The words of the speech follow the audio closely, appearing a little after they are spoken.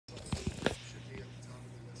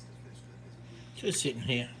Just sitting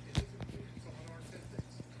here,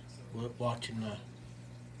 watching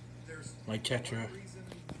my Tetra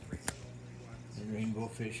and rainbow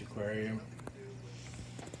fish aquarium.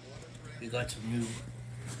 We got some new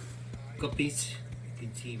guppies. You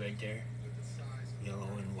can see right there, yellow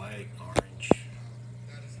and white, orange.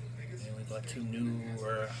 And we got two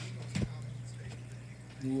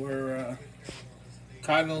newer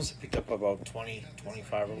cardinals. I picked up about 20,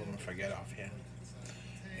 25 of them if I get off here.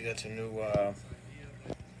 We got some new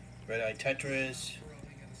red-eye Tetras,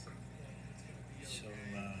 some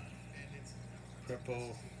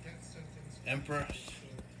purple emperors.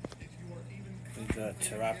 We got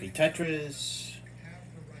Terapi Tetras.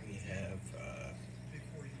 We have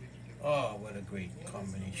oh, what a great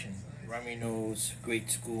combination! Rummy nose, great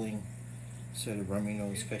schooling set of rummy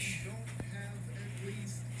nose fish.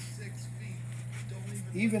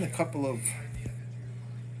 Even a couple of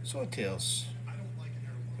swordtails.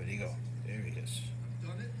 Where'd he go? There he is.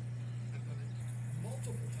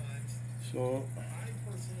 So,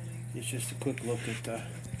 it's just a quick look at the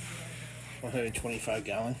 125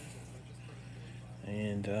 gallon.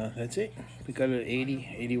 And that's it. We got it at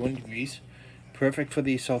 80, 81 degrees. Perfect for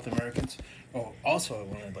the South Americans. Oh, also I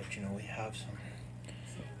wanted to let you know we have some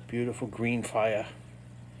beautiful green fire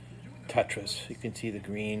Tetras. You can see the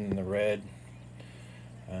green and the red.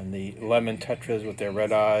 And the lemon Tetras with their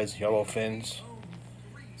red eyes, yellow fins.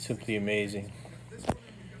 Simply amazing.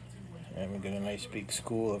 And we've got a nice big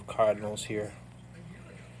school of cardinals here.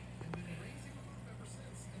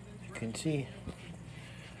 You can see.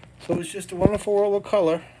 So it's just a wonderful world of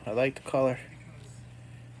color. I like the color.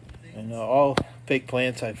 And all fake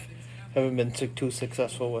plants. I haven't been too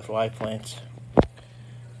successful with live plants.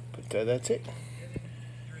 But that's it.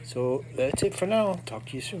 So that's it for now. Talk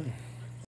to you soon.